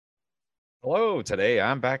Hello, today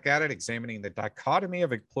I'm back at it examining the dichotomy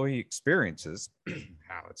of employee experiences,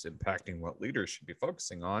 how it's impacting what leaders should be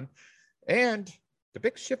focusing on, and the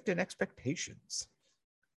big shift in expectations.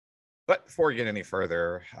 But before we get any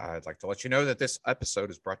further, I'd like to let you know that this episode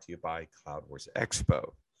is brought to you by Cloud Wars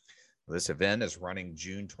Expo. This event is running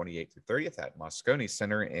June 28th through 30th at Moscone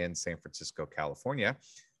Center in San Francisco, California.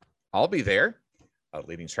 I'll be there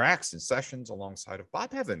leading tracks and sessions alongside of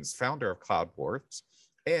Bob Evans, founder of Cloud Wars,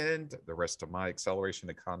 and the rest of my acceleration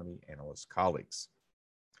economy analyst colleagues.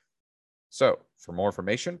 So for more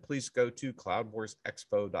information, please go to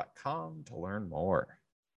cloudwarsexpo.com to learn more.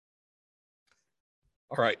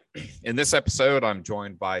 All right, in this episode, I'm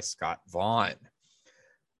joined by Scott Vaughn.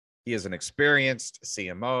 He is an experienced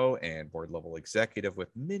CMO and board level executive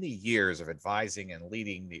with many years of advising and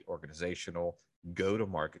leading the organizational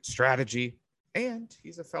go-to-market strategy, and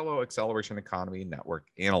he's a fellow acceleration economy network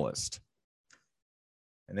analyst.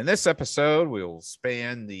 And in this episode, we will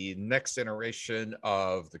span the next iteration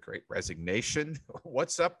of the Great Resignation,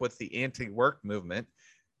 what's up with the anti-work movement,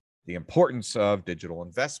 the importance of digital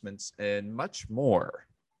investments, and much more.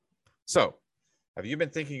 So, have you been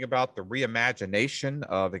thinking about the reimagination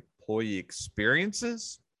of employee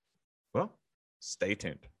experiences? Well, stay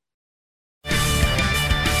tuned.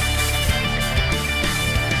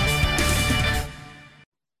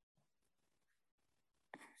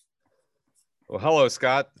 Well, hello,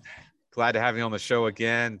 Scott. Glad to have you on the show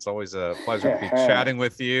again. It's always a pleasure to be chatting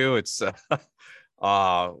with you. It's,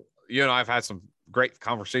 I've had some great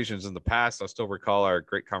conversations in the past. I still recall our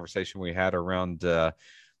great conversation we had around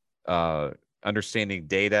understanding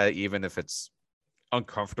data, even if it's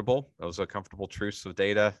uncomfortable. Those are comfortable truths of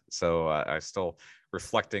data. So I still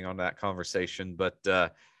reflecting on that conversation. But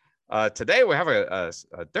today we have a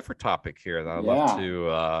different topic here that I'd love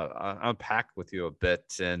to unpack with you a bit.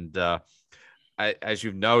 And as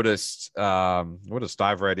you've noticed, we'll just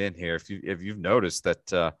dive right in here. If you've noticed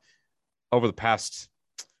that over the past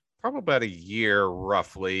probably about a year,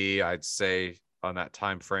 roughly, I'd say on that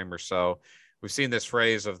time frame or so, we've seen this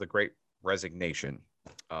phrase of the Great Resignation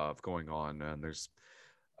of going on, and there's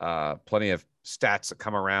plenty of stats that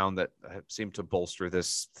come around that seem to bolster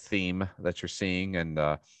this theme that you're seeing, and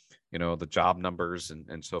the job numbers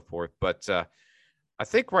and so forth. But I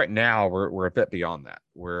think right now we're a bit beyond that.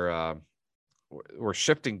 We're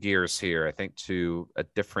shifting gears here, I think, to a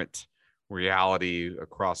different reality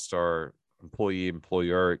across our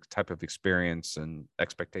employer type of experience and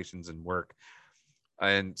expectations in work.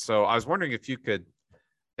 And so I was wondering if you could,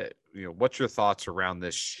 what's your thoughts around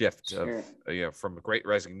this shift of, from a Great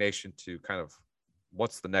Resignation to kind of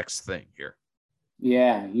what's the next thing here?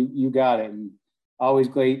 Yeah, you got it. And always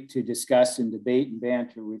great to discuss and debate and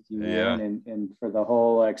banter with you, Aaron, and for the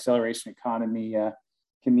whole acceleration economy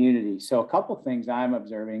community. So a couple of things I'm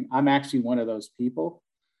observing. I'm actually one of those people.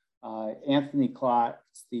 Anthony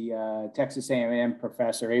Klotz, the Texas A&M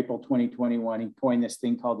professor, April 2021, he coined this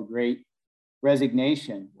thing called the Great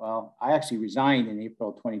Resignation. Well, I actually resigned in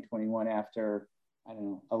April 2021 after,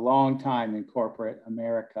 a long time in corporate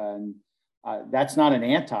America. And that's not an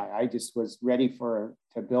anti. I just was ready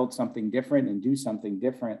to build something different and do something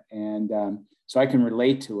different. And so I can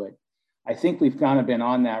relate to it. I think we've kind of been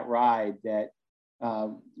on that ride that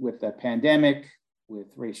with the pandemic,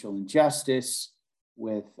 with racial injustice,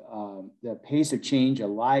 with the pace of change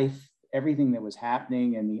of life, everything that was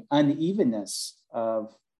happening, and the unevenness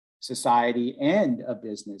of society and of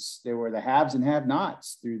business. There were the haves and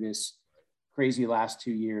have-nots through this crazy last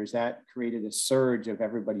 2 years. That created a surge of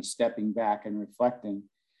everybody stepping back and reflecting.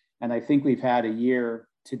 And I think we've had a year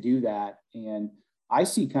to do that. And I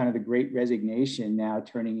see kind of the Great Resignation now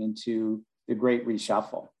turning into the Great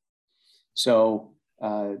Reshuffle. So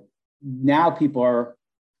now people are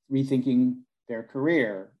rethinking their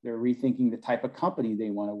career. They're rethinking the type of company they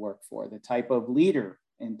want to work for, the type of leader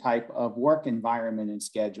and type of work environment and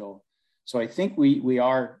schedule. So I think we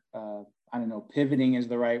are, pivoting is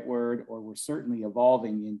the right word, or we're certainly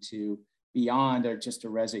evolving into beyond just a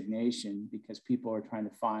resignation, because people are trying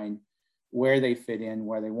to find where they fit in,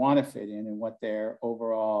 where they want to fit in, and what their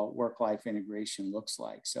overall work-life integration looks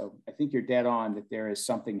like. So I think you're dead on that there is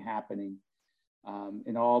something happening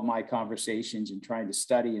in all my conversations and trying to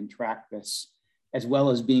study and track this, as well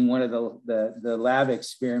as being one of the lab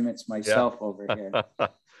experiments myself over here.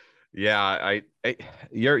 Yeah,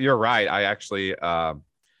 you're right. I actually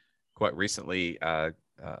quite recently got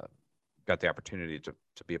the opportunity to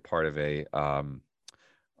be a part of a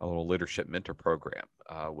little leadership mentor program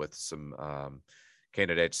with some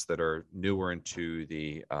candidates that are newer into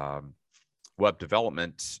the web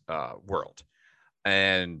development world,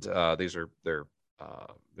 and they're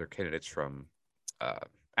candidates from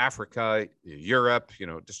Africa, Europe,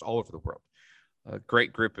 just all over the world. A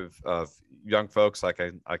great group of young folks. I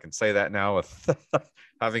can say that now with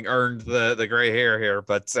having earned the gray hair here,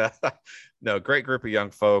 but no, great group of young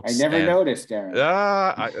folks. I never noticed, Darren.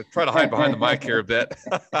 I try to hide behind the mic here a bit,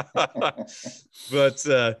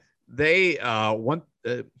 but they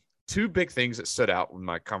two big things that stood out in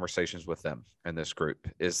my conversations with them and this group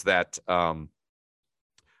is that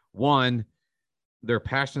one, their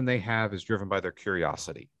passion they have is driven by their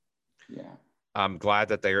curiosity. Yeah. I'm glad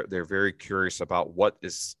that they're very curious about what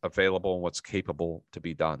is available and what's capable to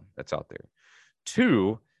be done that's out there.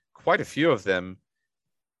 Two, quite a few of them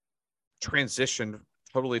transitioned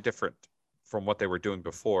totally different from what they were doing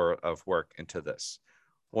before of work into this.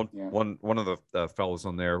 One of the fellows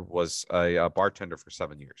on there was a bartender for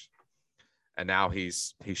 7 years, and now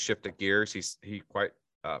he's shifted gears. He quite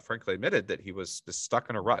frankly admitted that he was just stuck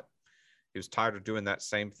in a rut. He was tired of doing that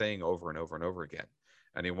same thing over and over and over again.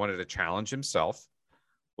 And he wanted to challenge himself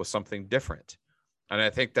with something different. And I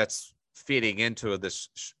think that's feeding into this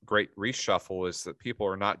great reshuffle, is that people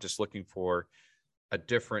are not just looking for a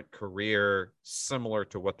different career similar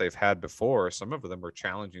to what they've had before. Some of them are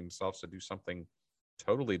challenging themselves to do something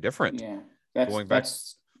totally different. Yeah, going back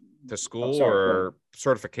to school or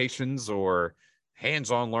certifications or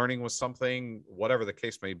hands-on learning with something, whatever the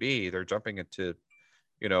case may be. They're jumping into,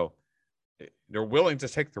 they're willing to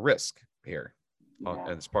take the risk here. And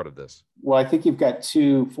it's part of this. Well, I think you've got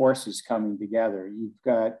two forces coming together. You've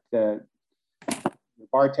got the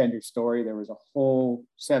bartender story. There was a whole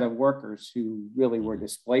set of workers who really were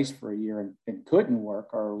displaced for a year and couldn't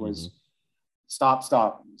work, or was stop,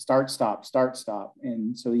 start, stop.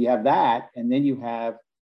 And so you have that. And then you have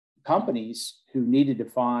companies who needed to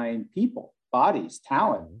find people, bodies,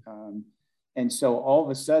 talent. And so all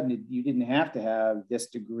of a sudden, you didn't have to have this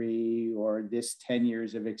degree or this 10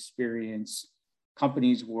 years of experience.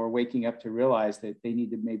 Companies were waking up to realize that they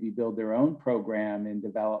need to maybe build their own program and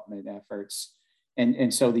development efforts.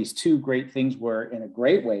 And so these two great things were in a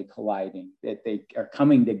great way colliding, that they are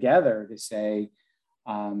coming together to say,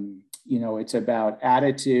 it's about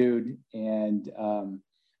attitude and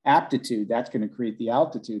aptitude. That's going to create the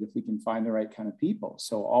altitude if we can find the right kind of people.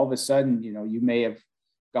 So all of a sudden, you may have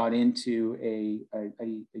got into a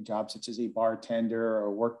job such as a bartender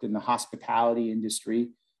or worked in the hospitality industry.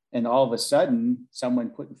 And all of a sudden, someone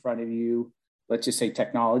put in front of you, let's just say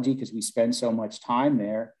technology, because we spend so much time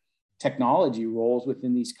there, technology roles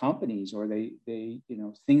within these companies, or they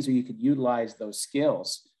things where you could utilize those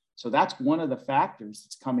skills. So that's one of the factors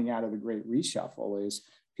that's coming out of the Great Reshuffle, is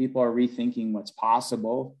people are rethinking what's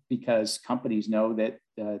possible, because companies know that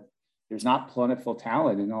there's not plentiful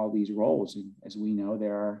talent in all these roles. And as we know,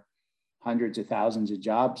 there are hundreds of thousands of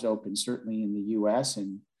jobs open, certainly in the US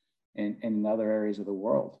and in other areas of the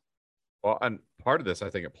world. Well, and part of this,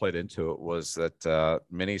 I think it played into it, was that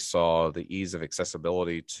many saw the ease of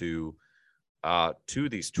accessibility to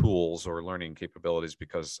these tools or learning capabilities,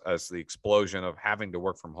 because as the explosion of having to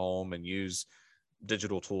work from home and use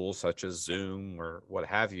digital tools such as Zoom or what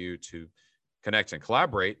have you to connect and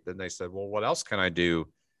collaborate, then they said, well, what else can I do,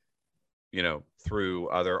 through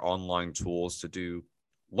other online tools to do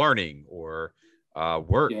learning or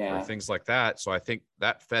work or things like that. So I think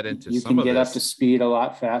that fed into you some of this. You can get up to speed a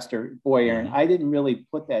lot faster. Boy, Aaron, I didn't really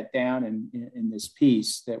put that down in this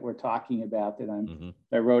piece that we're talking about that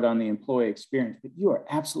I wrote on the employee experience, but you are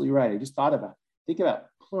absolutely right. I just thought about it. Think about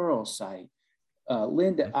Pluralsight,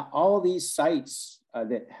 Linda, all of these sites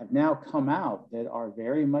that have now come out that are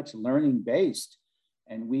very much learning based.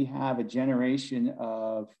 And we have a generation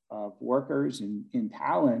of workers and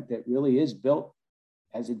talent that really is built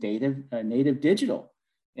as a native digital.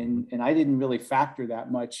 And I didn't really factor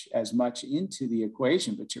that much into the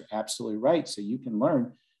equation, but you're absolutely right. So you can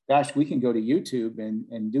learn, gosh, we can go to YouTube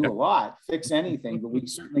and do a lot, fix anything, but we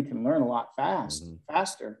certainly can learn a lot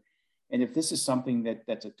faster. And if this is something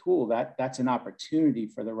that's a tool, that's an opportunity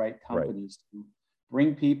for the right companies to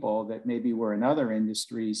bring people that maybe were in other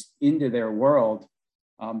industries into their world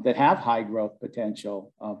that have high growth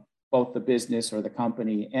potential, both the business or the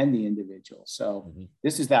company and the individual. So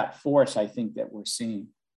this is that force, I think, that we're seeing.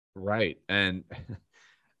 Right. And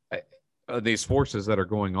these forces that are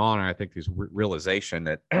going on, and I think this realization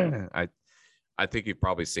that I think you've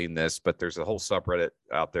probably seen this, but there's a whole subreddit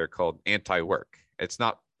out there called anti-work. It's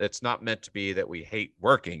not meant to be that we hate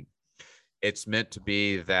working. It's meant to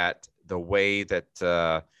be that the way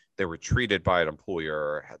that they were treated by an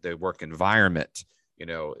employer, the work environment,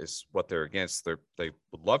 is what they're against. They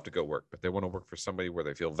would love to go work, but they want to work for somebody where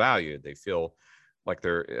they feel valued. They feel like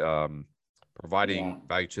they're providing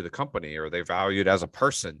value to the company, or they're valued as a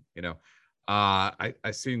person, I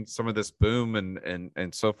seen some of this boom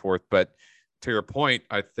and so forth, but to your point,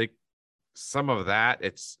 I think some of that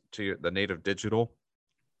it's to the native digital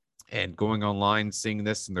and going online, seeing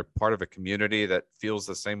this, and they're part of a community that feels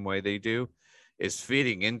the same way they do, is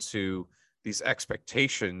feeding into these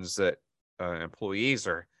expectations that employees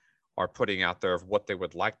are putting out there of what they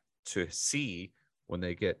would like to see when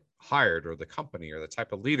they get hired, or the company, or the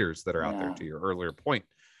type of leaders that are out there. To your earlier point,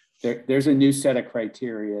 there's a new set of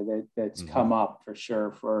criteria that's come up for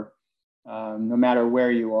sure for no matter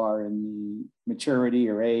where you are in the maturity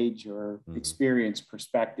or age or experience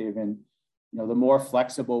perspective. And the more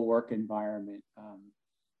flexible work environment.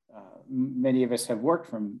 Many of us have worked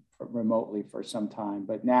from remotely for some time,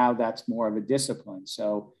 but now that's more of a discipline.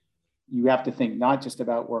 So you have to think not just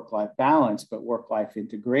about work-life balance, but work-life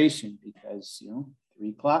integration, because 3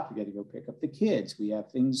 o'clock, we got to go pick up the kids. We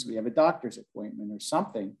have a doctor's appointment or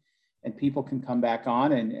something, and people can come back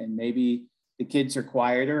on, and maybe the kids are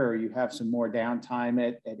quieter, or you have some more downtime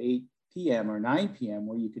at 8 p.m. or 9 p.m.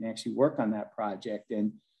 where you can actually work on that project.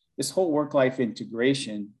 And this whole work-life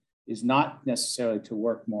integration is not necessarily to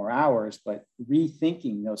work more hours, but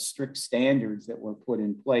rethinking those strict standards that were put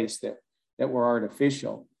in place that were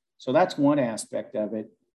artificial. So that's one aspect of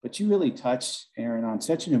it. But you really touched, Aaron, on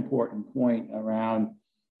such an important point around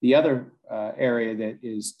the other area that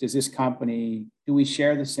is, do we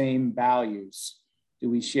share the same values?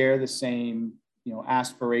 Do we share the same,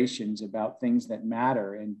 aspirations about things that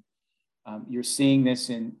matter? And you're seeing this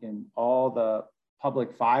in all the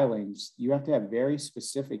public filings. You have to have very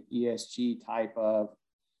specific ESG type of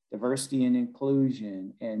diversity and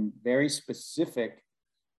inclusion, and very specific,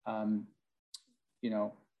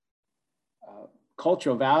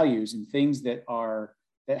 cultural values and things that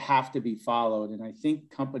have to be followed. And I think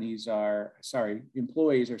employees are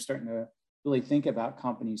starting to really think about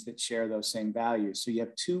companies that share those same values. So you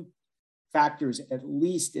have two factors, at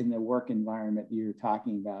least in the work environment you're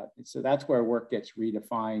talking about. And so that's where work gets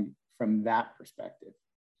redefined from that perspective.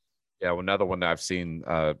 Yeah, well, another one that I've seen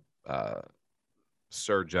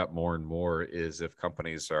surge up more and more is if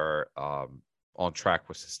companies are on track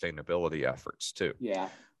with sustainability efforts too. Yeah,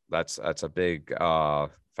 that's a big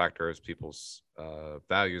factor, as people's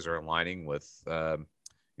values are aligning with the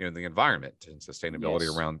environment and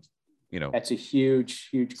sustainability around that's a huge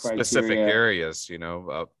criteria. Specific areas,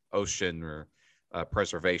 ocean or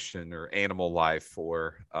preservation or animal life,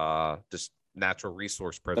 or just natural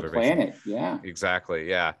resource preservation. The planet, yeah. Exactly,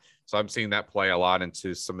 yeah. So I'm seeing that play a lot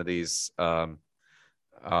into some of these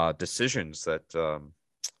decisions that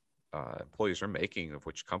employees are making of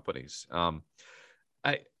which companies.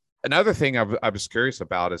 Another thing I was curious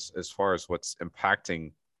about is as far as what's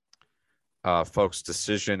impacting folks'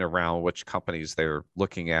 decision around which companies they're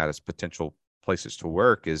looking at as potential places to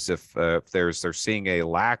work is if they're seeing a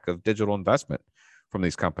lack of digital investment from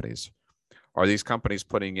these companies. Are these companies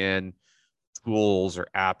putting in tools or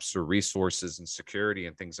apps or resources and security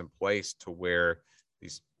and things in place to where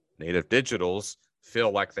these native digitals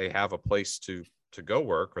feel like they have a place to go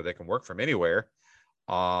work, or they can work from anywhere,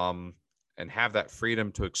 and have that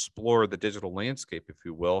freedom to explore the digital landscape, if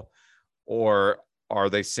you will? Or are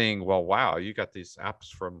they saying, well, wow, you got these apps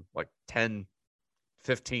from like 10,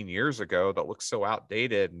 15 years ago that look so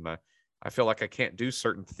outdated, and I feel like I can't do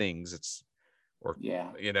certain things.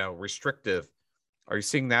 Restrictive. Are you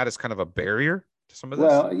seeing that as kind of a barrier to some of this?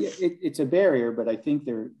 Well, it's a barrier, but I think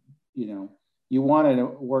you want to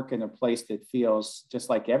work in a place that feels just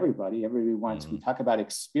like everybody. Everybody wants, we talk about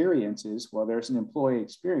experiences. Well, there's an employee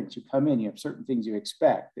experience. You come in, you have certain things you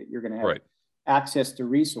expect, that you're going to have access to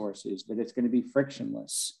resources, that it's going to be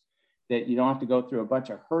frictionless, that you don't have to go through a bunch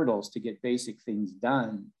of hurdles to get basic things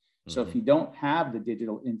done. So if you don't have the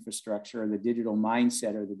digital infrastructure or the digital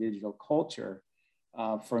mindset or the digital culture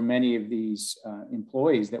for many of these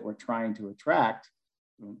employees that we're trying to attract,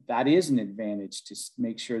 that is an advantage to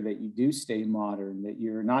make sure that you do stay modern, that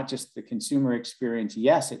you're not just the consumer experience.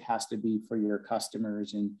 Yes, it has to be for your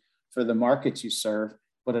customers and for the markets you serve,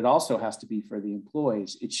 but it also has to be for the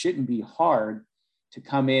employees. It shouldn't be hard to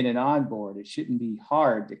come in and onboard. It shouldn't be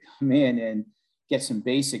hard to come in and get some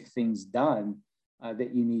basic things done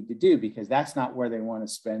that you need to do, because that's not where they want to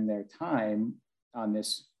spend their time on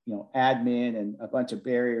this, admin and a bunch of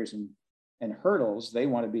barriers and hurdles. They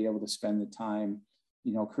want to be able to spend the time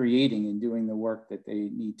creating and doing the work that they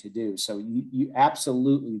need to do. So you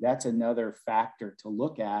absolutely, that's another factor to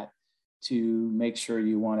look at to make sure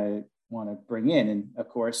you want to bring in. And of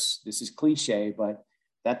course, this is cliche, but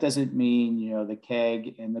that doesn't mean, the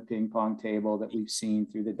keg and the ping pong table that we've seen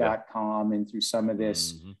through the .com and through some of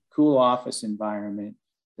this cool office environment.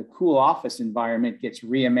 the cool office environment gets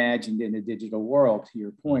reimagined in a digital world, to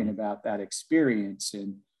your point about that experience.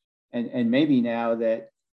 And maybe now that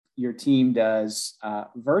your team does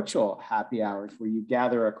virtual happy hours where you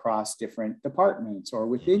gather across different departments or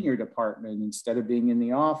within your department instead of being in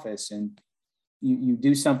the office, and you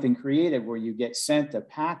do something creative where you get sent a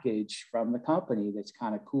package from the company that's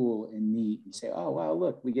kind of cool and neat, and say, oh, wow,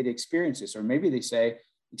 look, we get to experience this. Or maybe they say,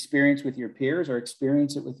 experience with your peers or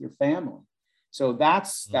experience it with your family. So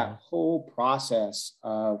that's that whole process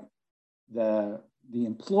of the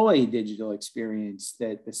employee digital experience,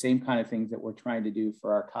 that the same kind of things that we're trying to do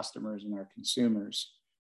for our customers and our consumers.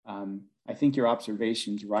 I think your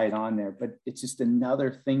observation's right on there, but it's just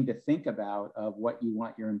another thing to think about of what you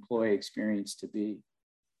want your employee experience to be.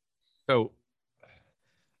 So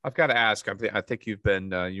I've got to ask, I think you've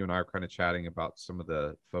been, you and I are kind of chatting about some of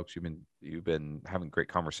the folks you've been having great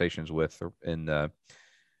conversations with in the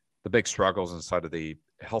big struggles inside of the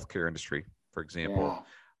healthcare industry, for example.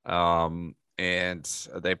 Yeah. And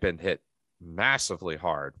they've been hit massively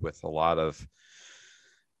hard with a lot of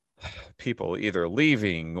people either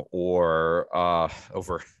leaving or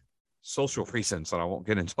over social reasons, and I won't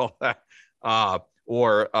get into all that,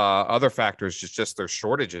 or other factors, just their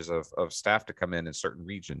shortages of staff to come in certain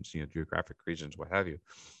regions, geographic regions, what have you.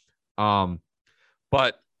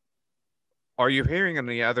 But are you hearing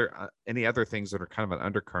any other things that are kind of an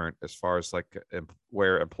undercurrent as far as like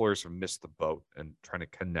where employers have missed the boat and trying to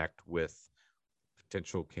connect with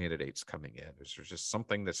potential candidates coming in? Is there just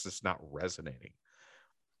something that's just not resonating?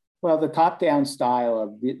 Well, the top-down style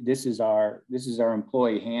of this is our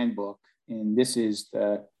employee handbook, and this is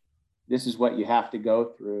what you have to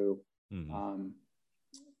go through,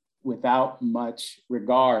 without much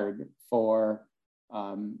regard for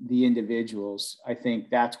the individuals. I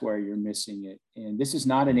think that's where you're missing it. And this is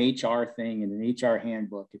not an HR thing and an HR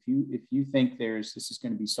handbook. If you think this is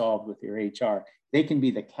going to be solved with your HR, they can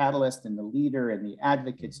be the catalyst and the leader and the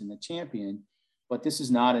advocates and the champion. But this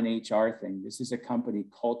is not an HR thing. This is a company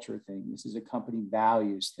culture thing. This is a company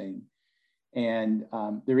values thing. And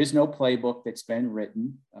there is no playbook that's been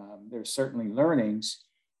written. There's certainly learnings,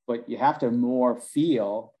 but you have to more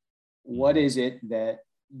feel what is it that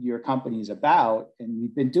your company is about. And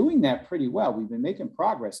we've been doing that pretty well. We've been making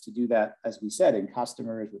progress to do that, as we said, in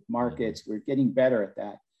customers, with markets. We're getting better at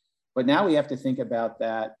that. But now we have to think about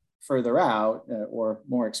that further out or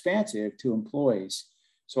more expansive to employees.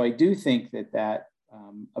 So I do think that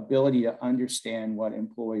ability to understand what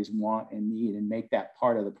employees want and need and make that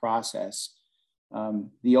part of the process.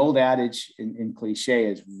 The old adage in cliche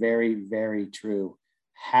is very, very true.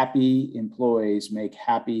 Happy employees make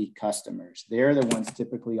happy customers. They're the ones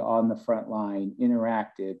typically on the front line,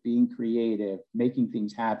 interactive, being creative, making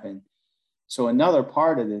things happen. So another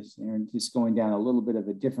part of this, and just going down a little bit of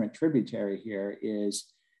a different tributary here,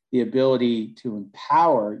 is the ability to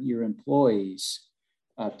empower your employees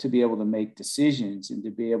to be able to make decisions and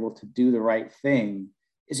to be able to do the right thing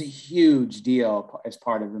is a huge deal as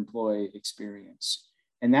part of employee experience.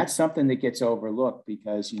 And that's something that gets overlooked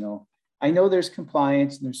because, I know there's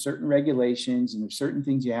compliance and there's certain regulations and there's certain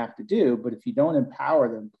things you have to do, but if you don't empower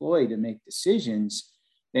the employee to make decisions,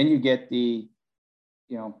 then you get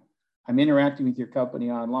I'm interacting with your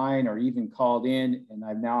company online or even called in and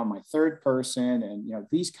I'm now on my third person. And,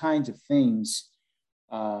 these kinds of things,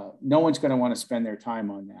 no one's going to want to spend their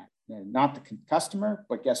time on that. And not the customer,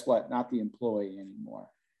 but guess what? Not the employee anymore.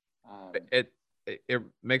 It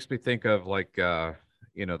makes me think of like, the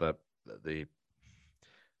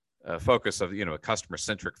focus of, a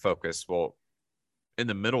customer-centric focus. Well, in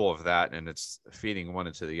the middle of that, and it's feeding one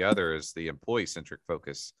into the other, is the employee-centric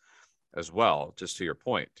focus as well. Just to your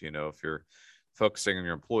point, if you're focusing on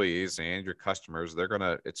your employees and your customers,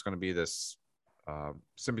 it's going to be this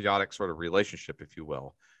symbiotic sort of relationship, if you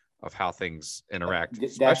will, of how things interact,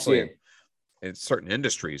 especially in certain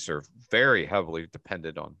industries are very heavily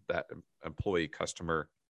dependent on that employee customer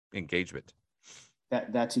engagement.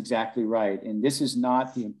 That's exactly right. And this is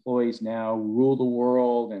not the employees now rule the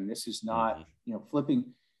world. And this is not,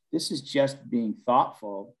 flipping. This is just being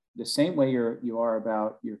thoughtful the same way you are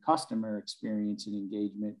about your customer experience and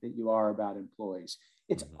engagement that you are about employees.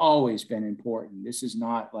 It's always been important. This is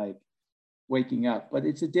not like waking up, but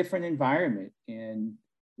it's a different environment. And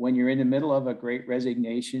when you're in the middle of a great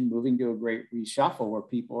resignation, moving to a great reshuffle where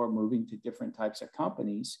people are moving to different types of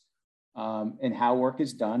companies, and how work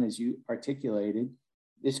is done, as you articulated,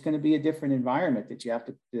 it's going to be a different environment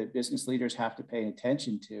that business leaders have to pay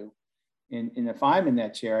attention to. And if I'm in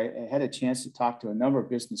that chair, I had a chance to talk to a number of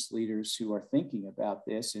business leaders who are thinking about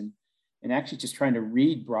this and actually just trying to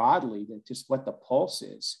read broadly just what the pulse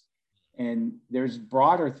is. And there's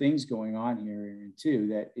broader things going on here, Aaron, too,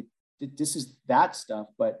 that this is that stuff,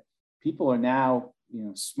 but people are now,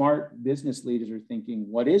 smart business leaders are thinking,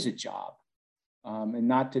 what is a job? And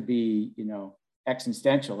not to be,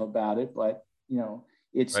 existential about it, but,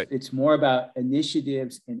 it's more about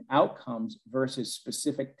initiatives and outcomes versus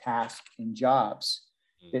specific tasks and jobs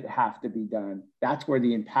that have to be done. That's where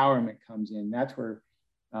the empowerment comes in. That's where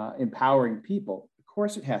empowering people. Of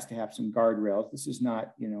course, it has to have some guardrails. This is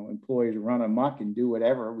not, employees run amok and do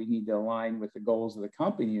whatever. We need to align with the goals of the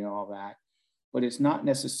company and all that. But it's not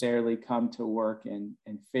necessarily come to work and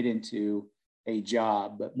fit into a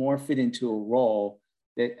job, but more fit into a role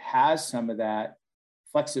that has some of that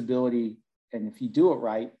flexibility. And if you do it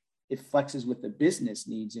right, it flexes with the business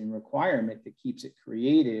needs and requirement that keeps it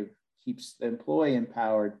creative, keeps the employee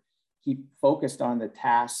empowered, keep focused on the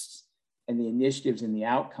tasks and the initiatives and the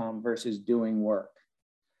outcome versus doing work.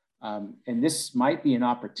 And this might be an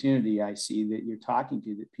opportunity I see that you're talking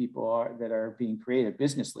to, that people that are being creative,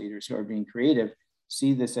 business leaders who are being creative,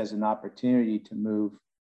 see this as an opportunity to move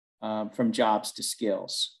from jobs to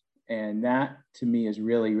skills. And that to me is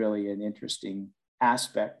really, really an interesting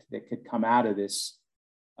aspect that could come out of this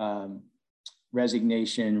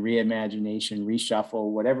resignation, reimagination,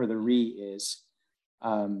 reshuffle, whatever the is,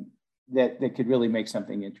 that could really make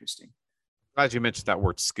something interesting. Glad you mentioned that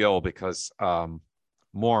word skill, because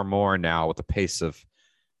more and more now with the pace of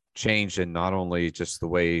change in not only just the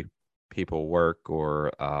way people work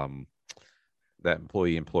or that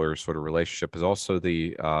employee-employer sort of relationship, is also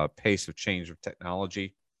the pace of change of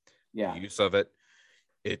technology, the use of it.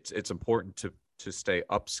 It's important to stay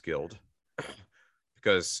upskilled,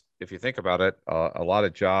 because if you think about it, a lot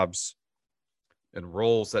of jobs and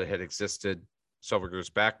roles that had existed several years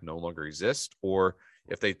back no longer exist, or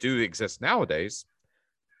if they do exist nowadays,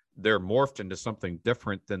 they're morphed into something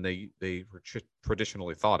different than they were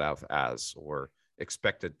traditionally thought of as or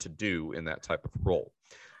expected to do in that type of role.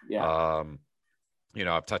 Yeah.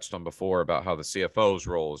 I've touched on before about how the CFO's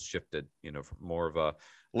role has shifted, from more of a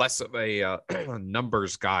less of a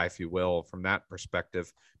numbers guy, if you will, from that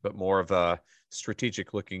perspective, but more of a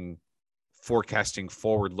strategic looking, forecasting,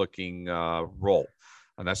 forward looking role.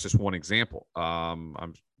 And that's just one example.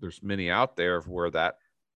 There's many out there where that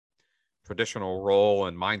traditional role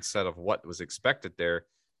and mindset of what was expected there,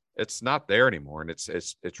 it's not there anymore. And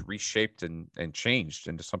it's reshaped and changed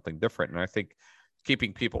into something different. And I think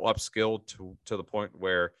keeping people upskilled to the point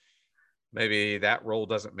where maybe that role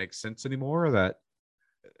doesn't make sense anymore, that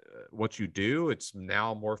what you do, it's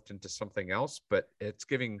now morphed into something else, but it's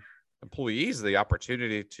giving employees the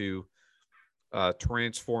opportunity to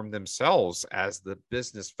transform themselves as the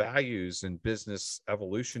business values and business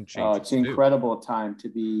evolution changes. It's an incredible time to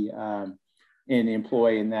be an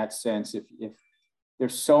employee in that sense. If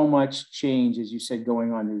there's so much change, as you said,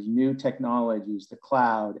 going on, there's new technologies, the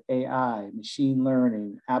cloud, AI, machine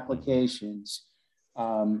learning, applications,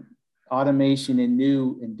 automation in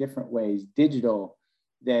new and different ways, digital,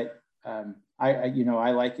 that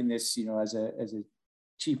I liken this, as a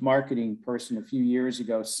chief marketing person a few years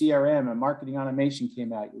ago, CRM and marketing automation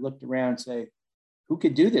came out. You looked around and say, who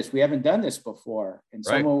could do this? We haven't done this before. And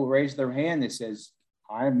someone will raise their hand that says,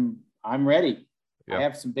 I'm ready. Yep. I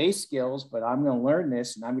have some base skills, but I'm going to learn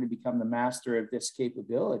this and I'm going to become the master of this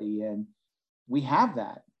capability. And we have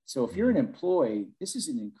that. So if you're an employee, this is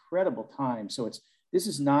an incredible time. So this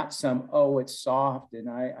is not it's soft and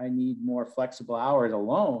I need more flexible hours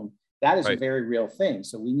alone. That is a very real thing.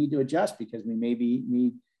 So we need to adjust, because we maybe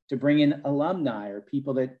need to bring in alumni or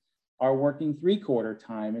people that are working 3/4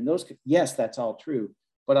 time. And yes, that's all true.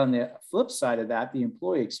 But on the flip side of that, the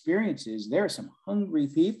employee experiences, there are some hungry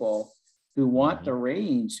people who want the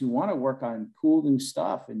reins, who want to work on cool new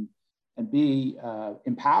stuff and be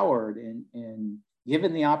empowered and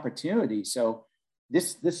given the opportunity. So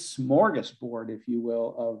this smorgasbord, if you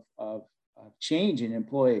will, of change in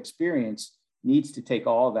employee experience needs to take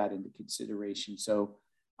all of that into consideration. So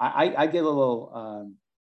I get a little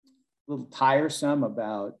tiresome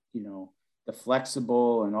about, the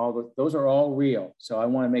flexible and all those are all real. So I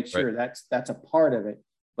want to make sure that's a part of it.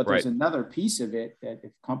 But there's another piece of it that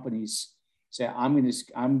if companies say, I'm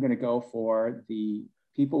going to go for the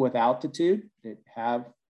people with altitude that have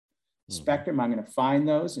spectrum, I'm going to find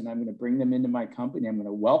those and I'm going to bring them into my company. I'm going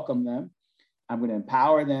to welcome them. I'm going to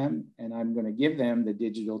empower them, and I'm going to give them the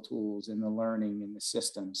digital tools and the learning and the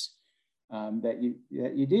systems that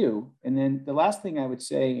you do. And then the last thing I would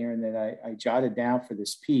say, Aaron, that I jotted down for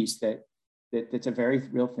this piece that's a very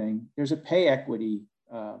real thing. There's a pay equity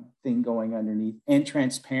thing going underneath, and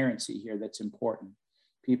transparency here that's important.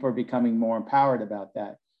 People are becoming more empowered about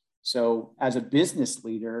that. So as a business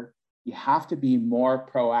leader, you have to be more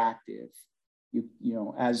proactive. You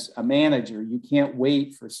know, as a manager, you can't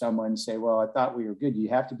wait for someone to say, well, I thought we were good. You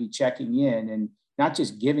have to be checking in and not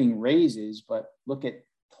just giving raises, but look at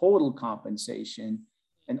total compensation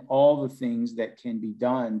and all the things that can be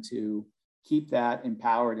done to keep that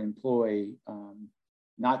empowered employee,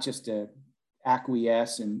 not just to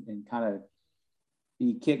acquiesce and kind of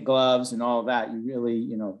be kick gloves and all of that. You really,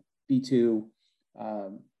 you know, be too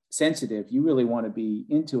sensitive. You really want to be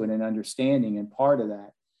into it and understanding and part of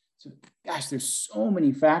that. So, gosh, there's so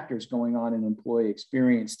many factors going on in employee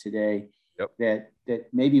experience today. Yep. that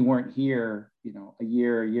maybe weren't here, you know, a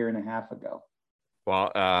year and a half ago.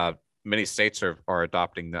 Well, many states are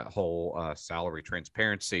adopting that whole salary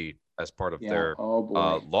transparency as part of their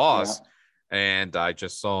laws. Yeah. And I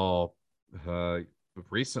just saw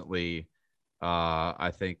recently,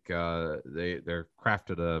 I think they're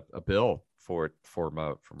crafted a bill from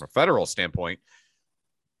a federal standpoint,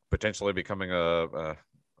 potentially becoming a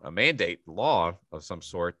mandate law of some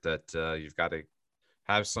sort that you've got to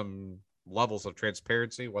have some levels of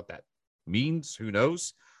transparency. What that means, who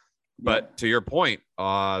knows? But to your point,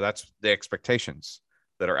 that's the expectations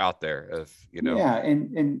that are out there of, you know. Yeah.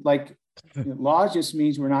 And like law just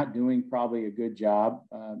means we're not doing probably a good job.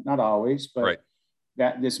 Not always, but right.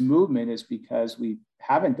 That this movement is because we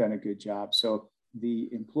haven't done a good job. So the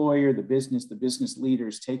employer, the business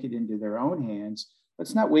leaders take it into their own hands.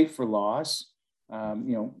 Let's not wait for laws.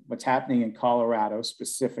 You know, what's happening in Colorado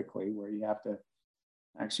specifically, where you have to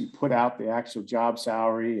actually put out the actual job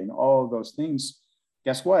salary and all of those things.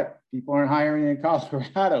 Guess what? People aren't hiring in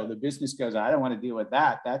Colorado. The business goes, I don't want to deal with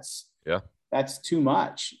that. That's too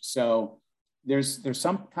much. So there's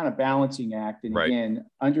some kind of balancing act. And again,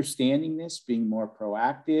 understanding this, being more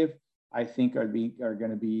proactive, I think are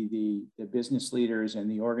going to be the business leaders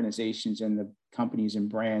and the organizations and the companies and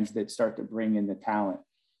brands that start to bring in the talent.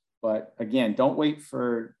 But again, don't wait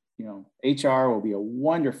for, you know, HR will be a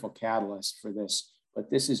wonderful catalyst for this,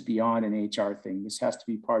 but this is beyond an HR thing. This has to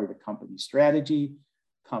be part of the company strategy,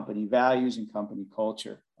 company values, and company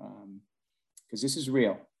culture, because this is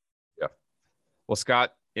real. Yeah. Well,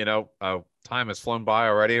 Scott, you know, time has flown by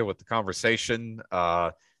already with the conversation.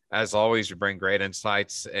 As always, you bring great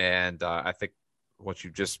insights, and I think what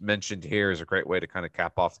you just mentioned here is a great way to kind of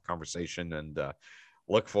cap off the conversation, and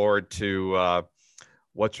look forward to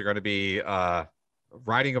what you're going to be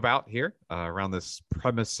writing about here around this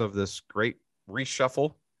premise of this great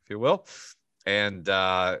reshuffle, if you will, and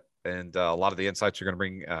a lot of the insights you're going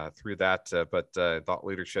to bring through that, but thought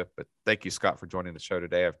leadership. But thank you, Scott, for joining the show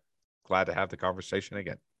today. I'm glad to have the conversation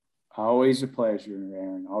again. Always a pleasure,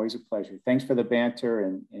 Aaron. Always a pleasure. Thanks for the banter,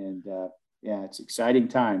 and yeah, it's exciting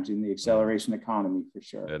times in the acceleration economy for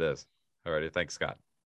sure. It is. All righty. Thanks, Scott.